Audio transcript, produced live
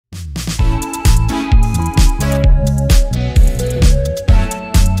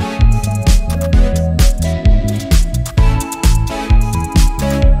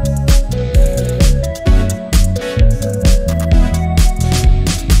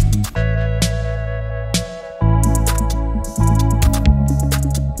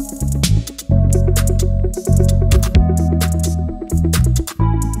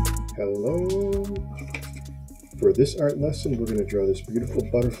For this art lesson, we're going to draw this beautiful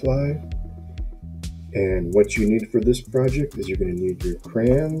butterfly. And what you need for this project is you're going to need your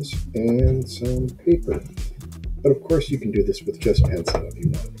crayons and some paper. But of course, you can do this with just pencil if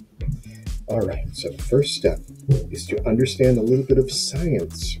you want. All right, so the first step is to understand a little bit of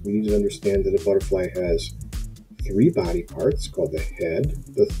science. We need to understand that a butterfly has 3 body parts called the head,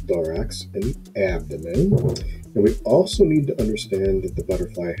 the thorax, and the abdomen. And we also need to understand that the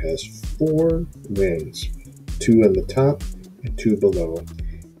butterfly has 4 wings, 2 on the top and 2 below,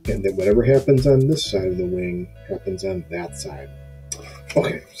 and that whatever happens on this side of the wing happens on that side.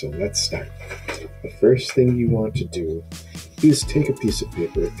 Okay, so let's start. The first thing you want to do is take a piece of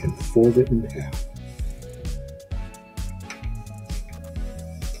paper and fold it in half.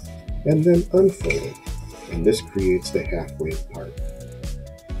 And then unfold it, and this creates the halfway part.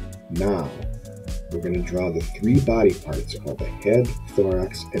 Now, we're going to draw the 3 body parts called the head,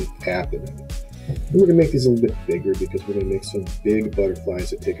 thorax, and abdomen. And we're going to make these a little bit bigger because we're going to make some big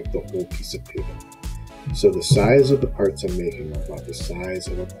butterflies that take up the whole piece of paper. So the size of the parts I'm making are about the size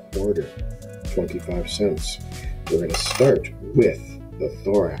of a quarter, 25 cents. We're going to start with the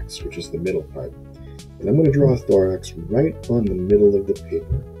thorax, which is the middle part. And I'm going to draw a thorax right on the middle of the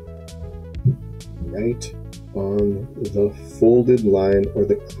paper. Right on the folded line or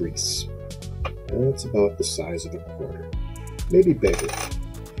the crease. That's about the size of a quarter, maybe bigger.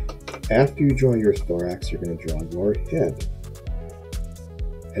 After you draw your thorax, you're going to draw your head.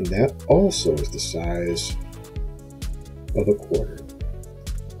 And that also is the size of a quarter.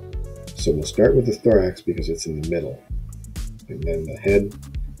 So we'll start with the thorax because it's in the middle. And then the head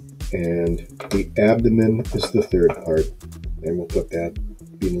and the abdomen is the third part. And we'll put that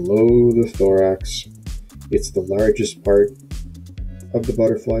below the thorax. It's the largest part of the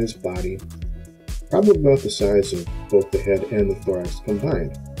butterfly's body, probably about the size of both the head and the thorax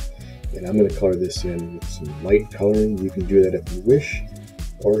combined. And I'm going to color this in with some light coloring. You can do that if you wish,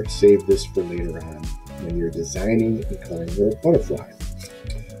 or save this for later on when you're designing and coloring your butterfly.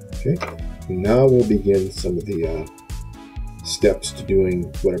 Okay, and now we'll begin some of the steps to doing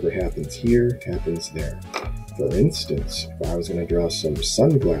whatever happens here, happens there. For instance, if I was going to draw some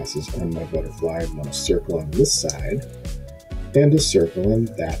sunglasses on my butterfly, I want a circle on this side and a circle on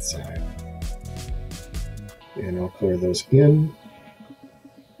that side. And I'll color those in.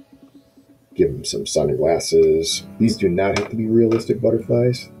 Give them some sunglasses. These do not have to be realistic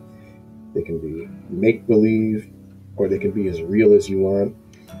butterflies. They can be make-believe, or they can be as real as you want.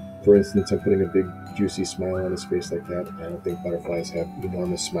 For instance, I'm putting a big, juicy smile on his face like that. I don't think butterflies have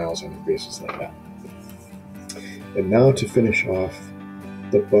enormous smiles on their faces like that. And now to finish off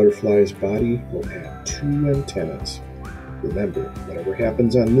the butterfly's body, we'll add 2 antennas. Remember, whatever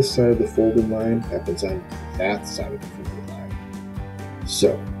happens on this side of the folded line happens on that side of the folded line.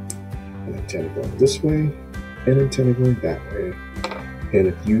 So, an antenna going this way, an antenna going that way. And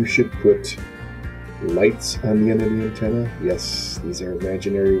if you should put lights on the end of the antenna, yes, these are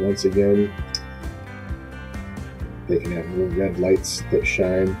imaginary once again. They can have little red lights that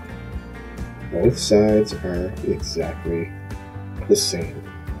shine. Both sides are exactly the same.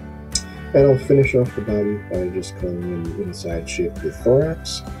 And I'll finish off the body by just coloring in the inside shape of the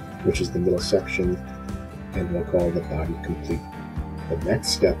thorax, which is the middle section, and we'll call the body complete. The next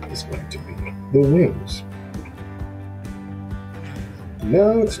step is going to be the wings.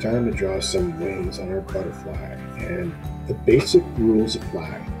 Now it's time to draw some wings on our butterfly, and the basic rules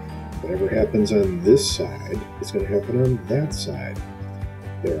apply. Whatever happens on this side is going to happen on that side.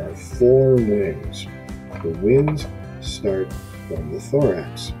 There are 4 wings. The wings start from the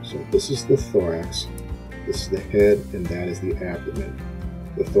thorax. So this is the thorax, this is the head, and that is the abdomen.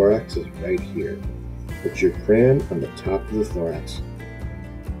 The thorax is right here. Put your crayon on the top of the thorax.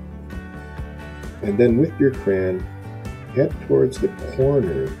 And then with your crayon, head towards the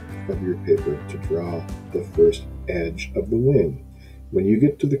corner of your paper to draw the first edge of the wing. When you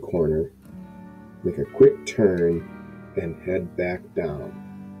get to the corner, make a quick turn and head back down.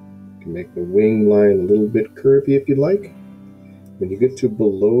 You can make the wing line a little bit curvy if you'd like. When you get to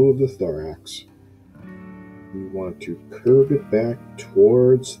below the thorax, you want to curve it back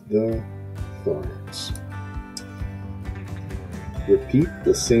towards the thorax. Repeat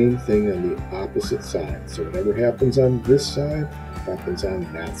the same thing on the opposite side. So whatever happens on this side, happens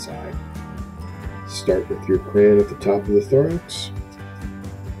on that side. Start with your crayon at the top of the thorax.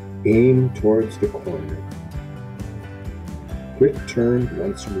 Aim towards the corner. Quick turn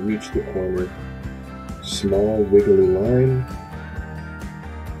once you reach the corner. Small wiggly line.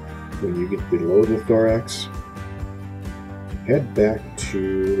 When you get below the thorax, head back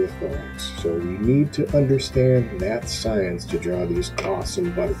to the thorax. So you need to understand that science to draw these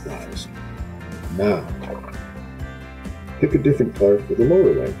awesome butterflies. Now, Pick a different color for the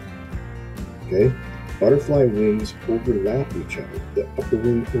lower wing. Okay? Butterfly wings overlap each other. The upper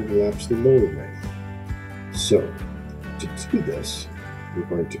wing overlaps the lower wing. So, to do this, we're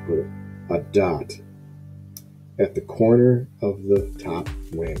going to put a dot at the corner of the top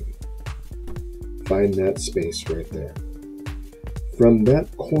wing. Find that space right there. From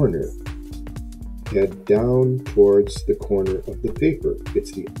that corner, head down towards the corner of the paper.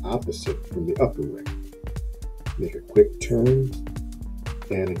 It's the opposite from the upper wing. Make a quick turn,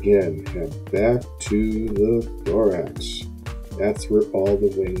 and again, head back to the thorax. That's where all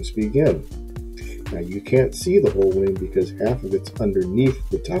the wings begin. Now you can't see the whole wing because half of it's underneath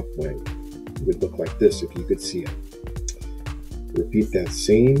the top wing. It would look like this if you could see it. Repeat that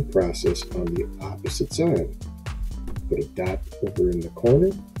same process on the opposite side. Put a dot over in the corner.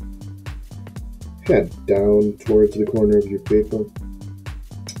 Head down towards the corner of your paper.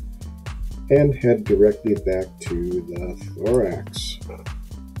 And head directly back to the thorax.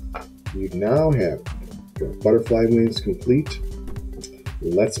 You now have your butterfly wings complete.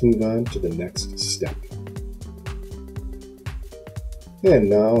 Let's move on to the next step. And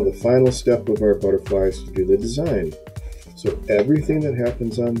now the final step of our butterfly is to do the design. So everything that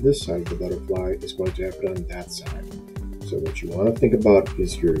happens on this side of the butterfly is going to happen on that side. So what you want to think about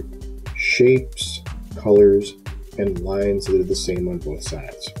is your shapes, colors, and lines that are the same on both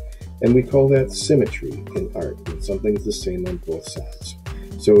sides. And we call that symmetry in art, when something's the same on both sides.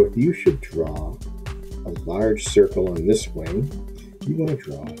 So if you should draw a large circle on this wing, you want to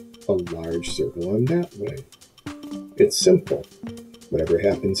draw a large circle on that wing. It's simple. Whatever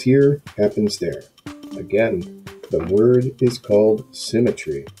happens here, happens there. Again, the word is called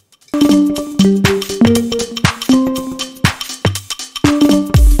symmetry.